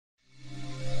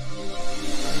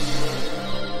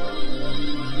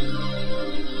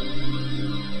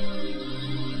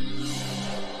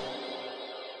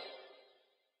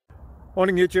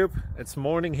Morning YouTube, it's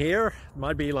morning here. It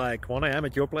might be like 1 a.m.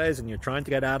 at your place and you're trying to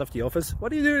get out of the office.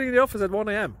 What are you doing in the office at 1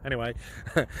 a.m? Anyway,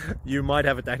 you might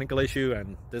have a technical issue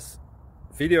and this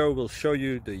video will show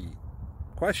you the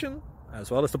question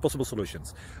as well as the possible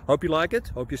solutions. Hope you like it,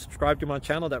 hope you subscribe to my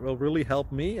channel. That will really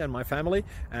help me and my family,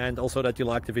 and also that you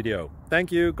like the video.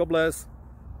 Thank you, God bless.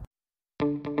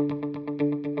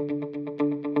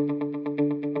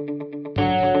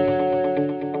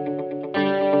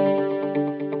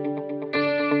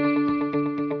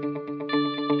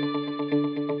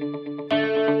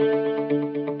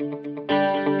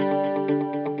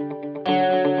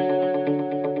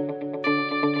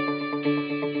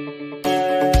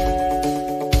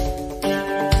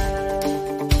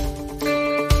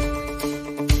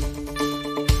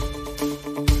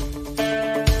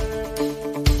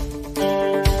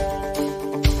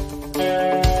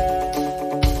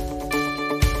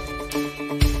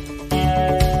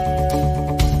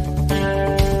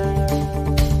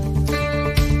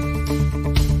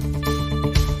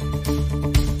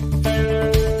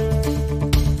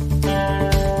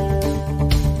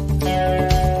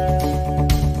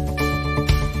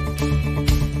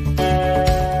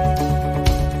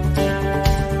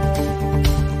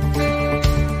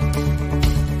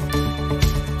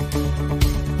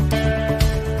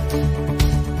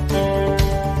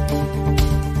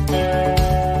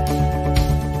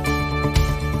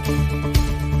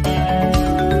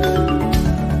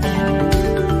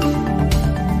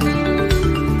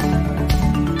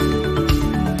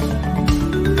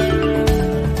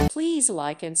 Please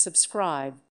like and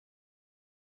subscribe.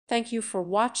 Thank you for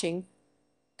watching.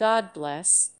 God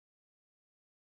bless.